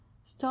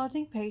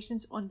Starting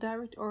patients on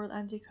direct oral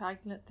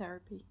anticoagulant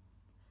therapy.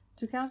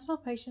 To counsel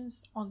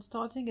patients on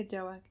starting a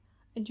DOAC,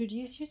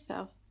 introduce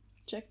yourself,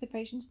 check the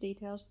patient's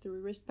details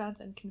through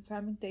wristbands and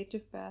confirming date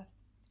of birth,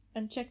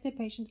 and check the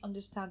patient's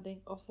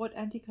understanding of what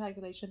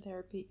anticoagulation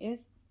therapy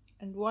is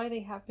and why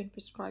they have been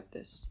prescribed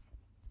this.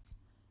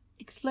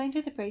 Explain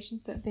to the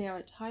patient that they are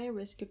at higher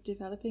risk of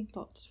developing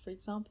clots, for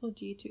example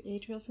due to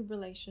atrial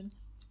fibrillation,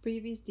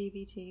 previous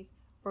DVTs,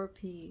 or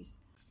PEs.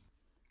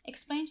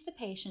 Explain to the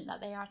patient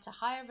that they are at a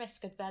higher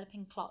risk of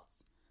developing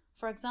clots,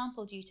 for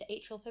example due to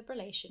atrial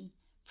fibrillation,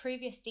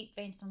 previous deep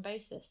vein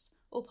thrombosis,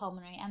 or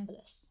pulmonary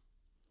embolus.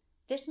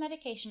 This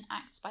medication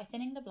acts by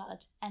thinning the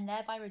blood and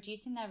thereby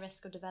reducing their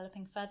risk of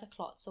developing further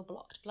clots or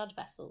blocked blood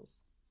vessels.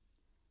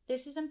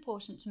 This is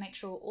important to make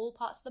sure all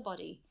parts of the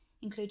body,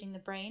 including the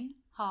brain,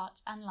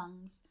 heart, and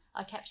lungs,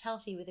 are kept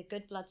healthy with a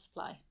good blood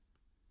supply.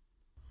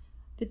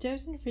 The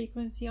dose and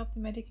frequency of the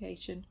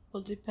medication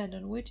will depend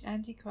on which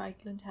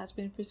anticoagulant has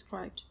been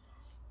prescribed.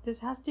 This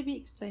has to be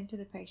explained to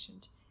the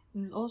patient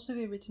and will also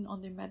be written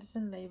on their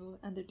medicine label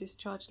and their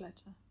discharge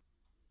letter.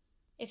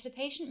 If the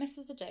patient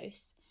misses a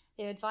dose,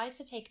 they are advised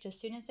to take it as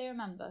soon as they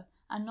remember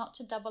and not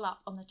to double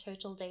up on the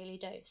total daily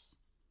dose.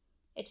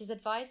 It is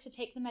advised to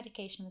take the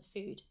medication with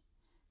food.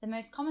 The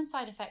most common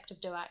side effect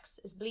of DOACs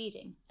is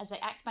bleeding, as they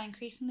act by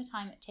increasing the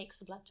time it takes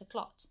the blood to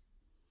clot.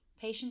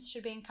 Patients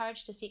should be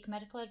encouraged to seek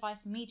medical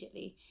advice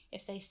immediately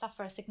if they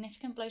suffer a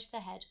significant blow to the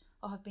head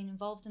or have been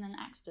involved in an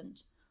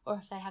accident, or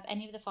if they have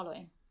any of the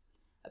following: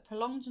 a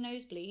prolonged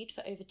nosebleed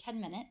for over 10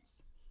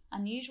 minutes,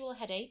 unusual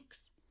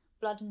headaches,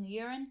 blood in the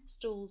urine,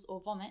 stools or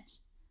vomit,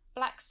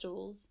 black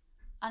stools,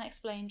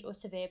 unexplained or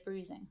severe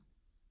bruising.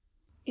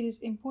 It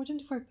is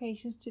important for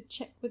patients to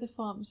check with a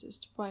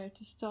pharmacist prior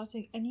to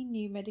starting any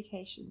new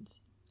medications.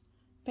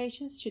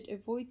 Patients should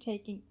avoid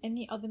taking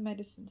any other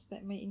medicines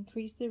that may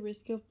increase the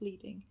risk of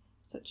bleeding,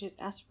 such as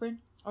aspirin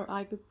or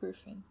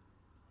ibuprofen,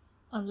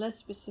 unless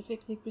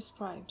specifically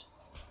prescribed.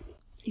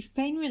 If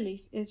pain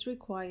relief is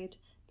required,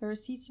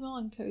 paracetamol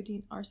and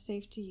codeine are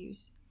safe to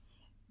use.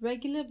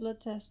 Regular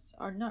blood tests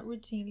are not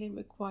routinely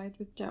required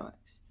with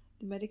DOACs.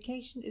 The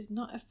medication is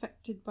not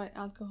affected by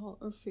alcohol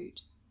or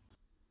food.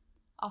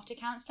 After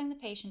counselling the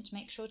patient,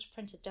 make sure to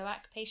print a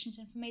DOAC patient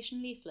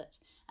information leaflet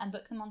and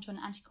book them onto an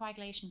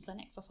anticoagulation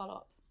clinic for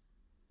follow-up.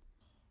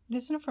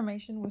 This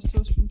information was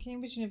sourced from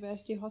Cambridge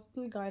University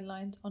Hospital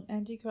Guidelines on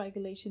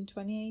Anticoagulation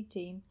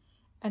 2018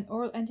 and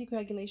Oral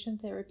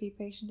Anticoagulation Therapy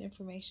Patient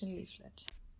Information Leaflet.